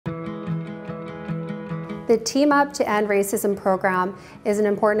The Team Up to End Racism program is an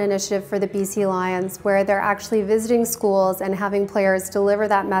important initiative for the BC Lions, where they're actually visiting schools and having players deliver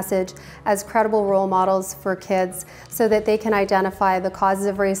that message as credible role models for kids so that they can identify the causes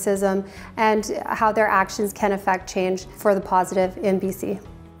of racism and how their actions can affect change for the positive in BC.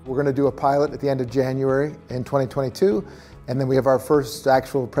 We're going to do a pilot at the end of January in 2022, and then we have our first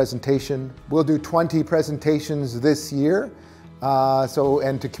actual presentation. We'll do 20 presentations this year.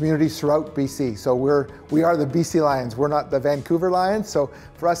 And to communities throughout BC. So we are the BC Lions, we're not the Vancouver Lions. So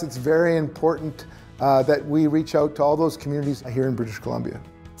for us it's very important that we reach out to all those communities here in British Columbia.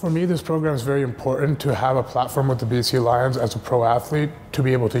 For me, this program is very important to have a platform with the BC Lions as a pro athlete, to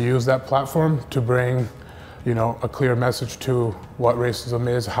be able to use that platform to bring a clear message to what racism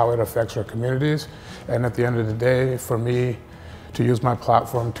is, how it affects our communities, and at the end of the day, for me, to use my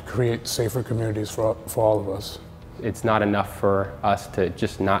platform to create safer communities for all of us. It's not enough for us to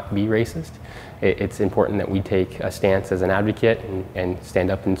just not be racist. It's important that we take a stance as an advocate and stand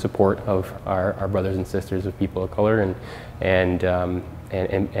up in support of our brothers and sisters of people of color and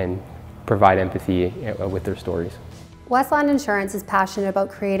provide empathy with their stories. Westland Insurance is passionate about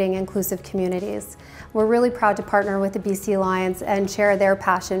creating inclusive communities. We're really proud to partner with the BC Lions and share their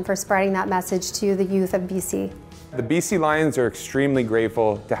passion for spreading that message to the youth of BC. The BC Lions are extremely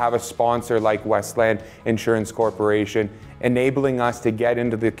grateful to have a sponsor like Westland Insurance Corporation, enabling us to get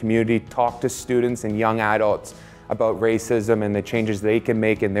into the community, talk to students and young adults about racism and the changes they can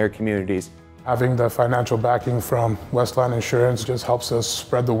make in their communities. Having the financial backing from Westland Insurance just helps us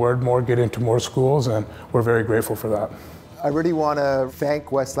spread the word more, get into more schools, and we're very grateful for that. I really want to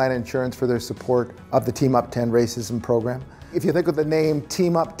thank Westland Insurance for their support of the Team Up to End Racism program. If you think of the name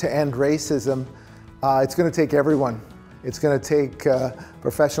Team Up to End Racism, it's going to take everyone. It's going to take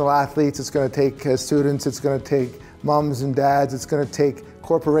professional athletes, it's going to take students, it's going to take moms and dads, it's going to take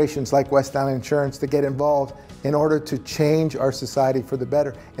corporations like Westland Insurance to get involved in order to change our society for the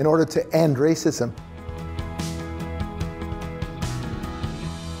better, in order to end racism.